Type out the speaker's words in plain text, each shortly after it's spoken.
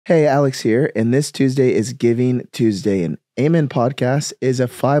Hey, Alex here, and this Tuesday is Giving Tuesday, and Amen Podcast is a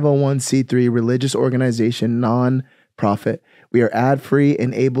 501c3 religious organization, non-profit. We are ad-free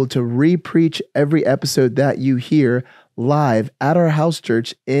and able to re-preach every episode that you hear live at our house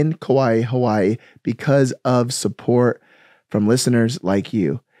church in Kauai, Hawaii, because of support from listeners like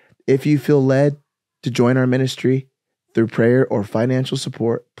you. If you feel led to join our ministry through prayer or financial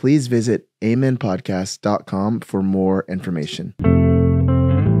support, please visit amenpodcast.com for more information.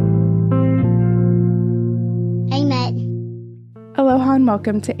 Aloha and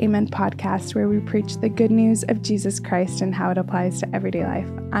welcome to Amen Podcast, where we preach the good news of Jesus Christ and how it applies to everyday life.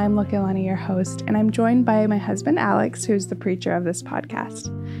 I'm Lokelani, your host, and I'm joined by my husband, Alex, who's the preacher of this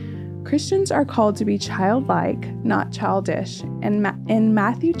podcast. Christians are called to be childlike, not childish. And in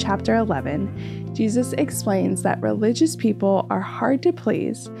Matthew chapter 11, Jesus explains that religious people are hard to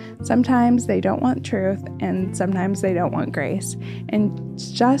please. Sometimes they don't want truth, and sometimes they don't want grace. And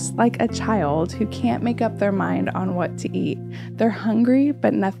just like a child who can't make up their mind on what to eat, they're hungry,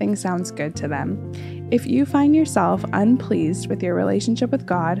 but nothing sounds good to them. If you find yourself unpleased with your relationship with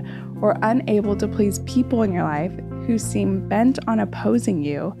God or unable to please people in your life who seem bent on opposing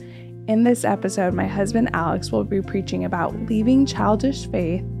you, in this episode, my husband Alex will be preaching about leaving childish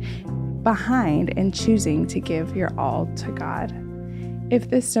faith behind and choosing to give your all to God. If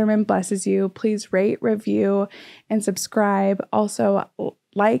this sermon blesses you, please rate, review, and subscribe. Also,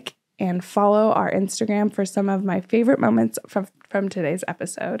 like and follow our Instagram for some of my favorite moments from today's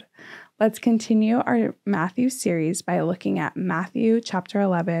episode. Let's continue our Matthew series by looking at Matthew chapter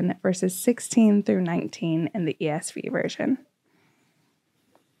 11, verses 16 through 19 in the ESV version.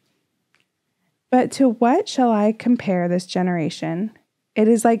 But to what shall I compare this generation? It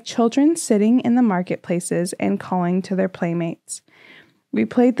is like children sitting in the marketplaces and calling to their playmates. We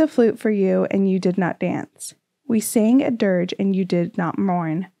played the flute for you, and you did not dance. We sang a dirge, and you did not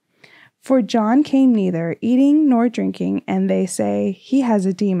mourn. For John came neither eating nor drinking, and they say, he has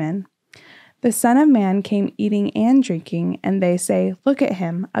a demon. The Son of Man came eating and drinking, and they say, look at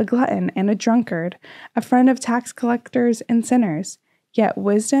him, a glutton and a drunkard, a friend of tax collectors and sinners. Yet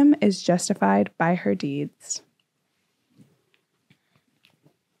wisdom is justified by her deeds.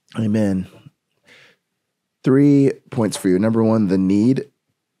 Amen. 3 points for you. Number one, the need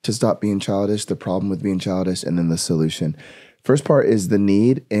to stop being childish, the problem with being childish, and then the solution. First part is the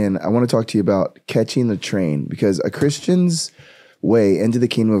need, and I want to talk to you about catching the train, because a Christian's way into the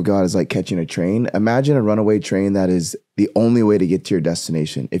kingdom of God is like catching a train. Imagine a runaway train that is the only way to get to your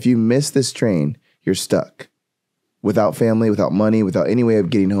destination. If you miss this train, you're stuck. Without family, without money, without any way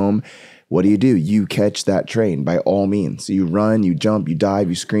of getting home, what do? You catch that train by all means. You run, you jump, you dive,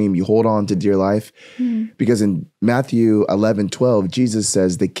 you scream, you hold on to dear life. Because in Matthew 11:12, Jesus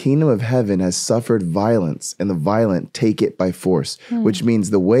says, the kingdom of heaven has suffered violence, and the violent take it by force, which means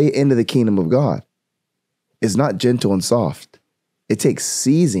the way into the kingdom of God is not gentle and soft. It takes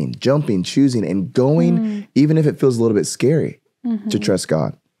seizing, jumping, choosing, and going, even if it feels a little bit scary, to trust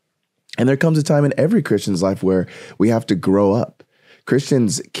God. And there comes a time in every Christian's life where we have to grow up.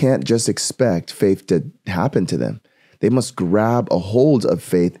 Christians can't just expect faith to happen to them. They must grab a hold of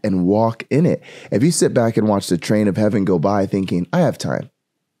faith and walk in it. If you sit back and watch the train of heaven go by thinking, I have time,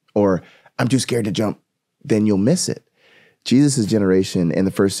 or I'm too scared to jump, then you'll miss it. Jesus' generation in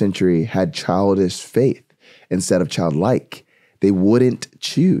the first century had childish faith instead of childlike. They wouldn't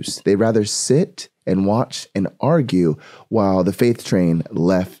choose. They'd rather sit and watch and argue while the faith train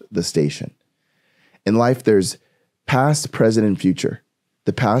left the station. In life, there's past, present, and future.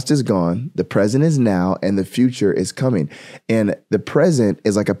 The past is gone, the present is now, and the future is coming. And the present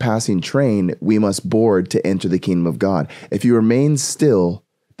is like a passing train we must board to enter the kingdom of God. If you remain still,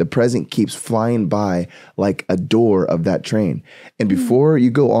 the present keeps flying by like a door of that train. And before you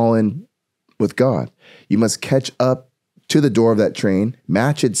go all in with God, you must catch up to the door of that train,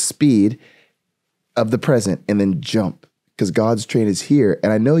 match its speed of the present, and then jump, because God's train is here.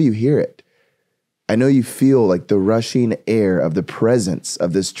 And I know you hear it. I know you feel like the rushing air of the presence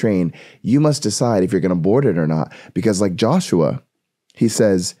of this train. You must decide if you're going to board it or not, because like Joshua, he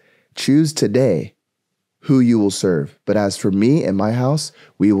says, choose today who you will serve. But as for me and my house,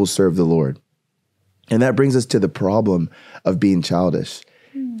 we will serve the Lord. And that brings us to the problem of being childish,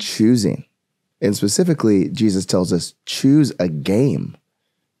 choosing. And specifically, Jesus tells us, choose a game.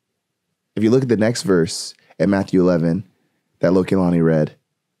 If you look at the next verse at Matthew 11 that Lokelani read,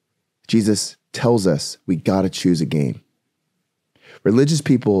 Jesus tells us we got to choose a game. Religious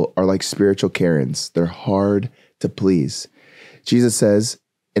people are like spiritual Karens. They're hard to please. Jesus says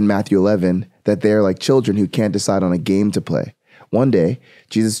in Matthew 11 that they're like children who can't decide on a game to play. One day,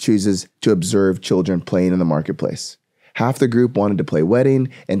 Jesus chooses to observe children playing in the marketplace. Half the group wanted to play wedding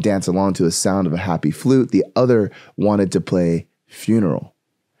and dance along to the sound of a happy flute. The other wanted to play funeral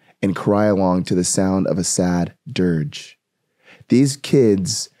and cry along to the sound of a sad dirge. These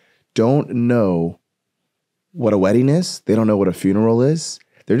kids don't know what a wedding is. They don't know what a funeral is.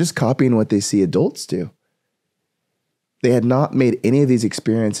 They're just copying what they see adults do. They had not made any of these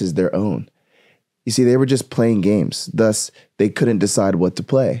experiences their own. You see, they were just playing games. Thus, they couldn't decide what to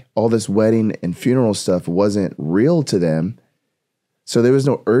play. All this wedding and funeral stuff wasn't real to them, so there was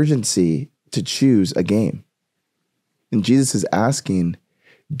no urgency to choose a game. And Jesus is asking,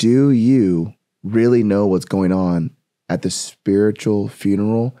 do you really know what's going on at the spiritual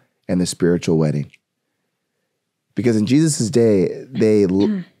funeral and the spiritual wedding? Because in Jesus' day, they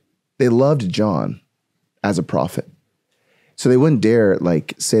loved John as a prophet. So they wouldn't dare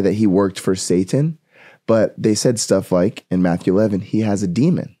say that he worked for Satan, but they said stuff like in Matthew 11, he has a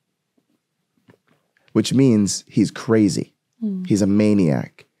demon, which means he's crazy. He's a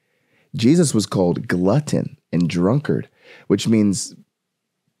maniac. Jesus was called glutton and drunkard, which means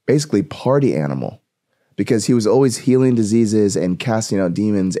basically party animal, because he was always healing diseases and casting out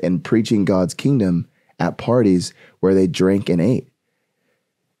demons and preaching God's kingdom at parties where they drank and ate.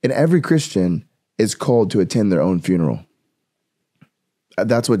 And every Christian is called to attend their own funeral.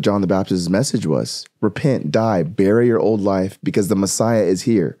 That's what John the Baptist's message was. Repent, die, bury your old life because the Messiah is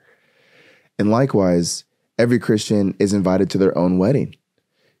here. And likewise, every Christian is invited to their own wedding.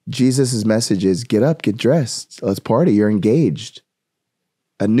 Jesus' message is get up, get dressed, let's party, you're engaged.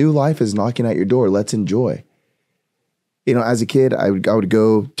 A new life is knocking at your door, let's enjoy. You know, as a kid, I would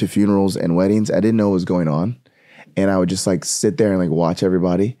go to funerals and weddings. I didn't know what was going on. And I would just sit there and watch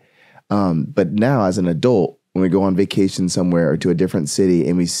everybody. But now as an adult, when we go on vacation somewhere or to a different city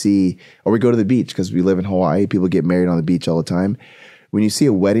and we see, or we go to the beach because we live in Hawaii, people get married on the beach all the time. When you see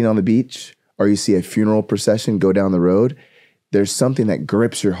a wedding on the beach or you see a funeral procession go down the road, there's something that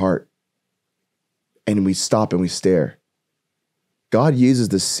grips your heart. And we stop and we stare. God uses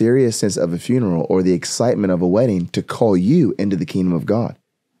the seriousness of a funeral or the excitement of a wedding to call you into the kingdom of God,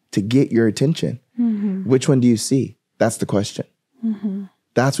 to get your attention. Mm-hmm. Which one do you see? That's the question. Mm-hmm.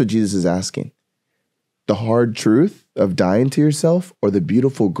 That's what Jesus is asking. The hard truth of dying to yourself or the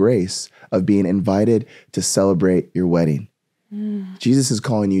beautiful grace of being invited to celebrate your wedding? Jesus is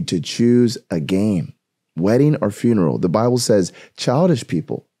calling you to choose a game, wedding or funeral. The Bible says childish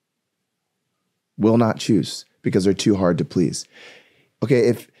people will not choose because they're too hard to please.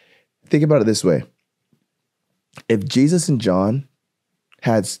 Okay, think about it this way. If Jesus and John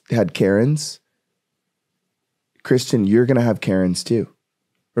had Karens, Christian, you're going to have Karens too.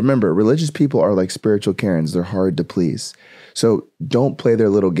 Remember, religious people are like spiritual Karens. They're hard to please. So don't play their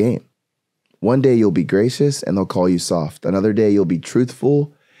little game. One day you'll be gracious and they'll call you soft. Another day you'll be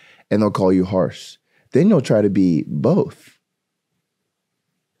truthful and they'll call you harsh. Then you'll try to be both.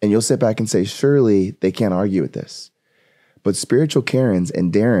 And you'll sit back and say, surely they can't argue with this. But spiritual Karens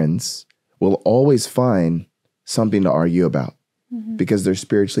and Darrens will always find something to argue about because they're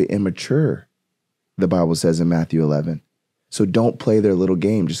spiritually immature, the Bible says in Matthew 11. So don't play their little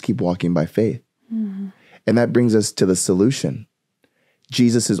game. Just keep walking by faith. Mm-hmm. And that brings us to the solution.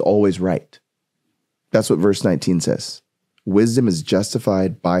 Jesus is always right. That's what verse 19 says. Wisdom is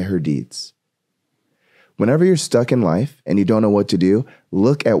justified by her deeds. Whenever you're stuck in life and you don't know what to do,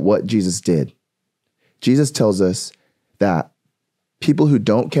 look at what Jesus did. Jesus tells us that people who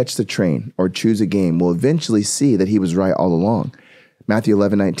don't catch the train or choose a game will eventually see that he was right all along. Matthew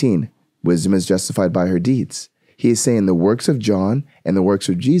 11:19, wisdom is justified by her deeds. He is saying the works of John and the works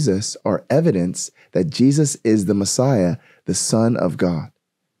of Jesus are evidence that Jesus is the Messiah, the Son of God.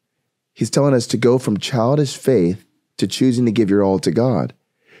 He's telling us to go from childish faith to choosing to give your all to God.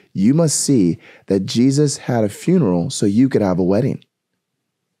 You must see that Jesus had a funeral so you could have a wedding.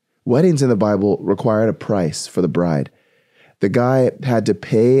 Weddings in the Bible required a price for the bride. The guy had to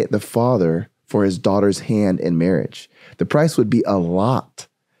pay the father for his daughter's hand in marriage. The price would be a lot.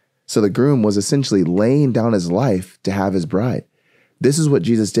 So the groom was essentially laying down his life to have his bride. This is what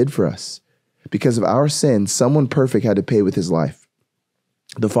Jesus did for us. Because of our sin, someone perfect had to pay with his life.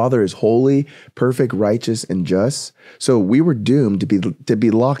 The Father is holy, perfect, righteous, and just. So we were doomed to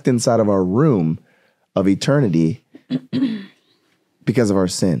be locked inside of our room of eternity because of our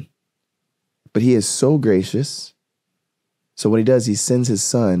sin. But he is so gracious. So what he does, he sends his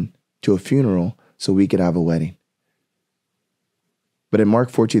son to a funeral so we could have a wedding. But in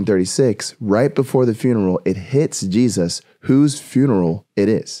Mark 14:36, right before the funeral, it hits Jesus whose funeral it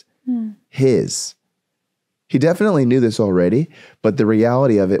is. His. He definitely knew this already, but the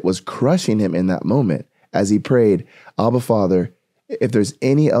reality of it was crushing him in that moment as he prayed, Abba, Father, If there's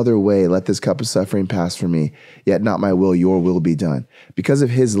any other way, let this cup of suffering pass from me, yet not my will, your will be done. Because of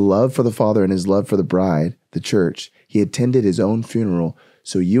his love for the Father and his love for the bride, the church, he attended his own funeral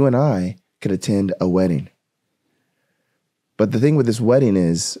so you and I could attend a wedding. But the thing with this wedding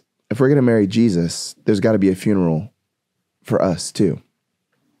is, if we're going to marry Jesus, there's got to be a funeral for us too.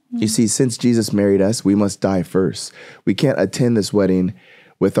 You see, since Jesus married us, we must die first. We can't attend this wedding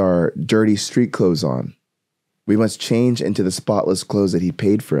with our dirty street clothes on. We must change into the spotless clothes that he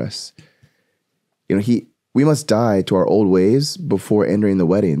paid for us. We must die to our old ways before entering the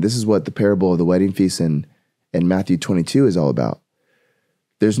wedding. This is what the parable of the wedding feast in Matthew 22 is all about.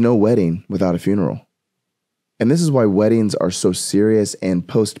 There's no wedding without a funeral. And this is why weddings are so serious and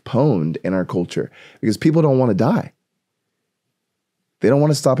postponed in our culture, because people don't want to die. They don't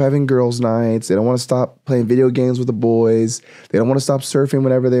want to stop having girls' nights. They don't want to stop playing video games with the boys. They don't want to stop surfing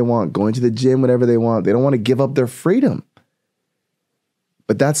whenever they want, going to the gym whenever they want. They don't want to give up their freedom.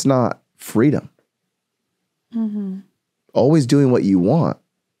 But that's not freedom. Mm-hmm. Always doing what you want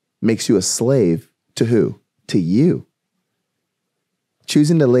makes you a slave to who? To you.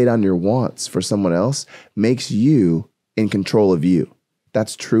 Choosing to lay down your wants for someone else makes you in control of you.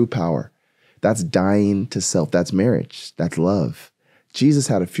 That's true power. That's dying to self. That's marriage. That's love. Jesus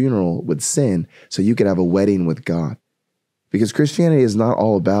had a funeral with sin so you could have a wedding with God. Because Christianity is not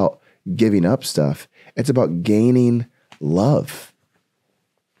all about giving up stuff. It's about gaining love.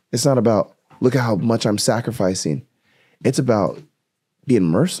 It's not about, look at how much I'm sacrificing. It's about being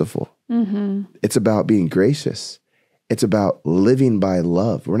merciful. Mm-hmm. It's about being gracious. It's about living by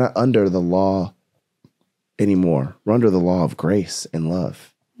love. We're not under the law anymore. We're under the law of grace and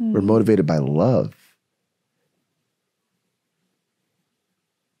love. Mm-hmm. We're motivated by love.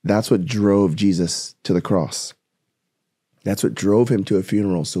 That's what drove Jesus to the cross. That's what drove him to a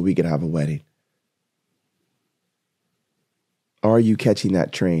funeral so we could have a wedding. Are you catching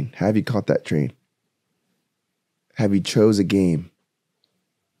that train? Have you caught that train? Have you chose a game?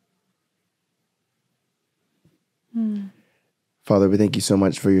 Father, we thank you so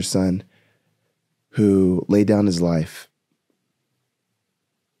much for your son who laid down his life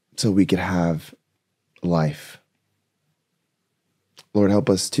so we could have life. Lord, help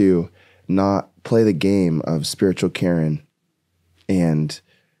us to not play the game of spiritual Karen and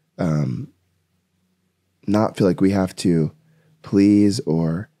not feel like we have to please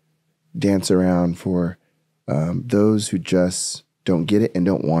or dance around for those who just don't get it and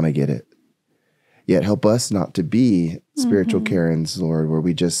don't want to get it. Yet help us not to be spiritual Karens, Lord, where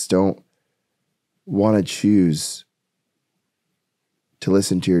we just don't want to choose to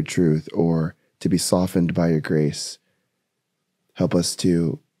listen to your truth or to be softened by your grace. Help us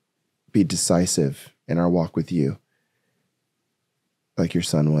to be decisive in our walk with you, like your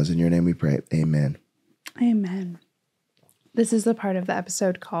son was. In your name we pray. Amen. Amen. This is the part of the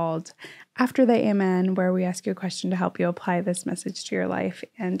episode called After the Amen, where we ask you a question to help you apply this message to your life.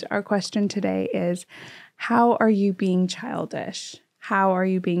 And our question today is, how are you being childish? How are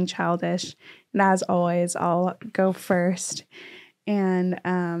you being childish? And as always, I'll go first. And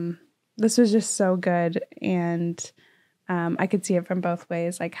this was just so good. And I could see it from both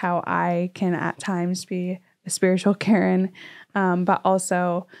ways, like how I can at times be a spiritual Karen, but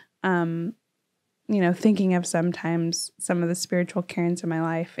also, thinking of sometimes some of the spiritual Karens in my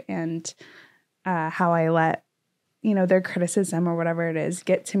life and how I let, their criticism or whatever it is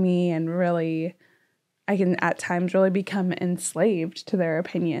get to me, and really, I can at times really become enslaved to their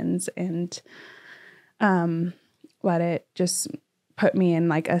opinions and let it just put me in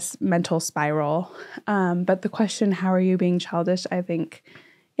like a mental spiral. But the question, how are you being childish? I think,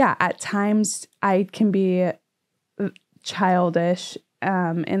 at times I can be childish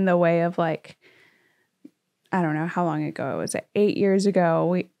in the way of like, I don't know how long ago it was. 8 years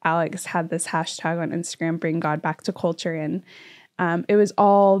ago, Alex had this hashtag on Instagram, Bring God Back to Culture. And it was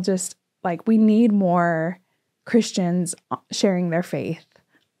all just like, we need more Christians sharing their faith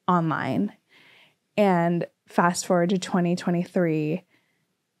online. And fast forward to 2023,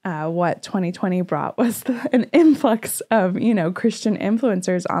 what 2020 brought was an influx of, Christian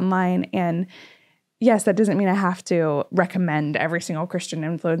influencers online. And yes, that doesn't mean I have to recommend every single Christian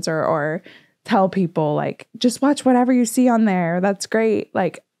influencer or tell people like, just watch whatever you see on there. That's great.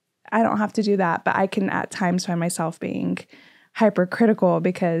 Like, I don't have to do that, but I can at times find myself being hypercritical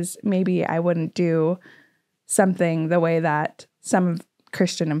because maybe I wouldn't do something the way that some of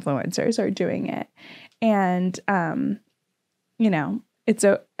Christian influencers are doing it. And, it's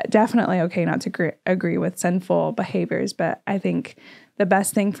definitely okay not to agree with sinful behaviors, but I think the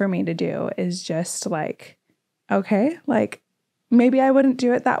best thing for me to do is just like, okay, like, maybe I wouldn't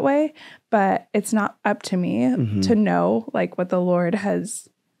do it that way, but it's not up to me to know like what the Lord has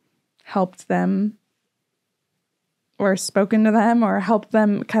helped them or spoken to them or helped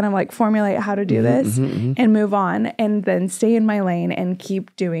them kind of like formulate how to do this and move on and then stay in my lane and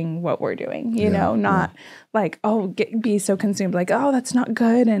keep doing what we're doing, you know, not like, be so consumed, like, oh, that's not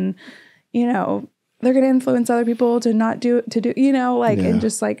good. And, you know, they're going to influence other people to not do, you know, like, and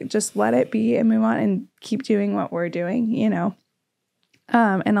just let it be and move on and keep doing what we're doing, you know,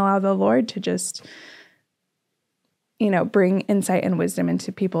 and allow the Lord to just, you know, bring insight and wisdom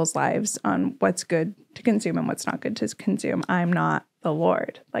into people's lives on what's good to consume and what's not good to consume. I'm not the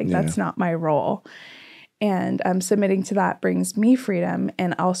Lord. Like, that's not my role. And submitting to that brings me freedom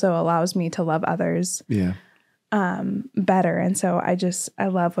and also allows me to love others better. And so I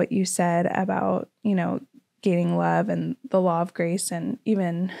love what you said about, you know, gaining love and the law of grace. And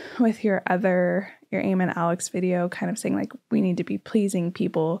even with your Amen Alex video, kind of saying like, we need to be pleasing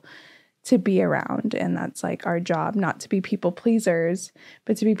people to be around. And that's like our job, not to be people pleasers,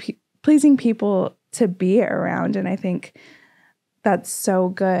 but to be pleasing people to be around. And I think that's so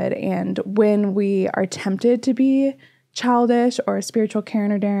good. And when we are tempted to be childish or a spiritual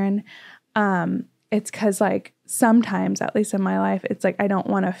Karen or Darren, it's because like sometimes, at least in my life, it's like I don't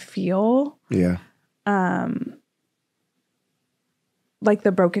want to feel like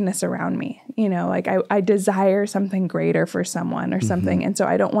the brokenness around me, you know, like I desire something greater for someone or something. And so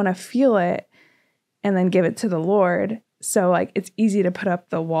I don't want to feel it and then give it to the Lord. So like, it's easy to put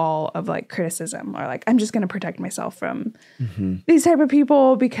up the wall of like criticism or like, I'm just going to protect myself from these type of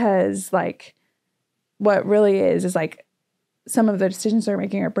people because like what really is like some of the decisions they're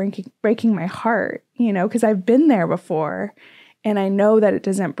making are breaking my heart, you know, because I've been there before and I know that it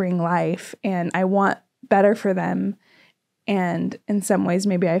doesn't bring life and I want better for them. And in some ways,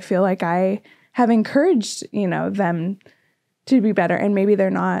 maybe I feel like I have encouraged, you know, them to be better. And maybe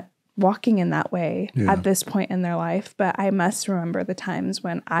they're not walking in that way at this point in their life. But I must remember the times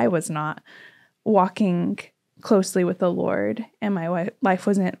when I was not walking closely with the Lord and my life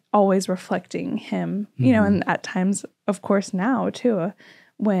wasn't always reflecting him, you know, and at times, of course, now too,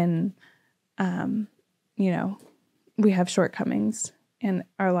 when, you know, we have shortcomings. And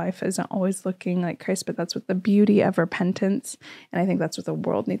our life isn't always looking like Christ, but that's what the beauty of repentance. And I think that's what the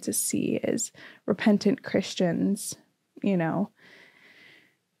world needs to see is repentant Christians, you know,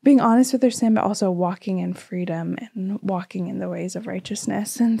 being honest with their sin, but also walking in freedom and walking in the ways of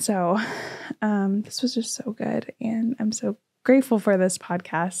righteousness. And so this was just so good. And I'm so grateful for this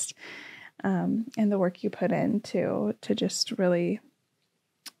podcast and the work you put in to just really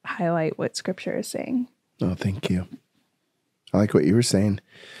highlight what Scripture is saying. Oh, thank you. I like what you were saying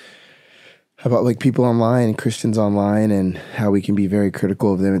about like people online, Christians online, and how we can be very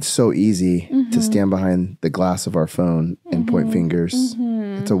critical of them. It's so easy to stand behind the glass of our phone and point fingers.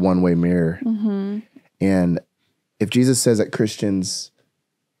 It's a one-way mirror. And if Jesus says that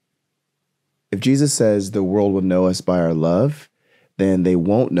if Jesus says the world will know us by our love, then they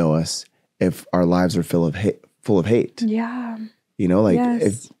won't know us if our lives are full of hate. Yeah. You know, like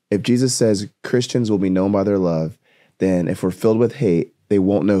if Jesus says Christians will be known by their love, then if we're filled with hate, they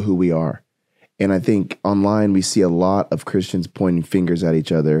won't know who we are. And I think online we see a lot of Christians pointing fingers at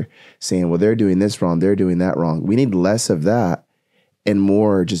each other, saying, well, they're doing this wrong, they're doing that wrong. We need less of that and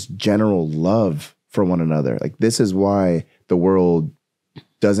more just general love for one another. Like, this is why the world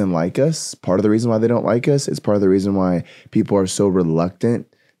doesn't like us. Part of the reason why they don't like us is part of the reason why people are so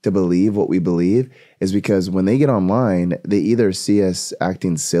reluctant to believe what we believe is because when they get online, they either see us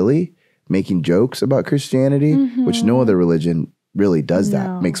acting silly, making jokes about Christianity, which no other religion really does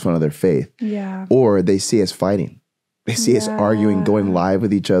that, makes fun of their faith. Yeah. Or they see us fighting. They see us arguing, going live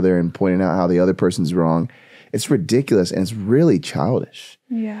with each other and pointing out how the other person's wrong. It's ridiculous and it's really childish.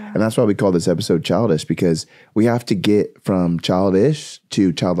 Yeah. And that's why we call this episode Childish, because we have to get from childish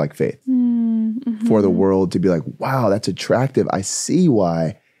to childlike faith for the world to be like, wow, that's attractive. I see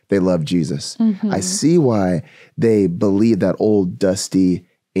why they love Jesus. I see why they believe that old, dusty,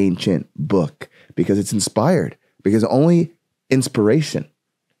 ancient book, because it's inspired, because only inspiration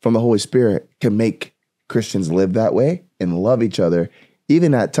from the Holy Spirit can make Christians live that way and love each other,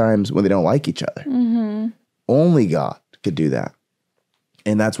 even at times when they don't like each other. Only God could do that.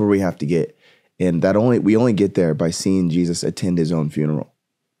 And that's where we have to get. And we only get there by seeing Jesus attend his own funeral.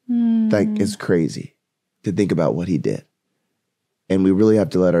 Like, it's crazy to think about what he did. And we really have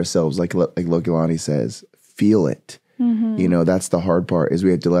to let ourselves, like Lokelani says, feel it. You know, that's the hard part, is we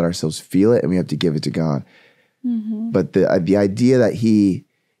have to let ourselves feel it and we have to give it to God. But the idea that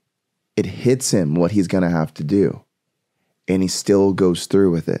it hits him what he's going to have to do and he still goes through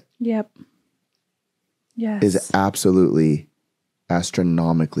with it. Yep. Yes. Is absolutely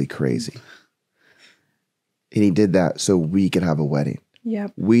astronomically crazy. And he did that so we could have a wedding.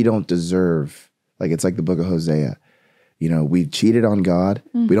 Yep. We don't deserve, like it's like the book of Hosea. You know, we cheated on God.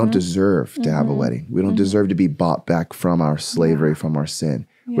 Mm-hmm. We don't deserve to have a wedding. We don't Mm-hmm. deserve to be bought back from our slavery, from our sin.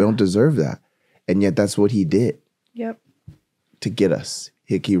 Yeah. We don't deserve that. And yet that's what he did. Yep. To get us.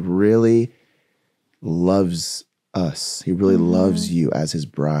 He really loves us. He really loves you as his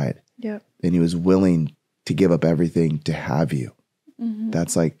bride. Yep. And he was willing to give up everything to have you. Mm-hmm.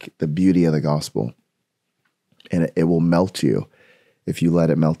 That's like the beauty of the gospel. And it will melt you if you let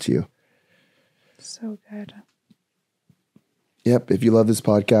it melt you. So good. Yep. If you love this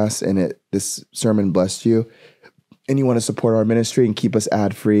podcast and this sermon blessed you and you want to support our ministry and keep us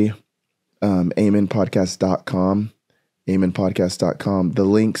ad free, amenpodcast.com, amenpodcast.com. The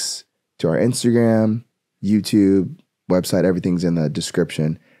links to our Instagram, YouTube, website, everything's in the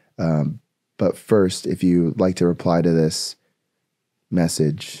description. But first, if you'd like to reply to this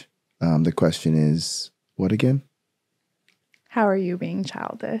message, the question is, what again? How are you being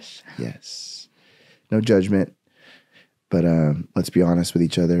childish? Yes. No judgment. But let's be honest with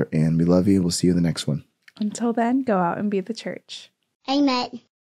each other, and we love you. We'll see you in the next one. Until then, go out and be the church. Amen.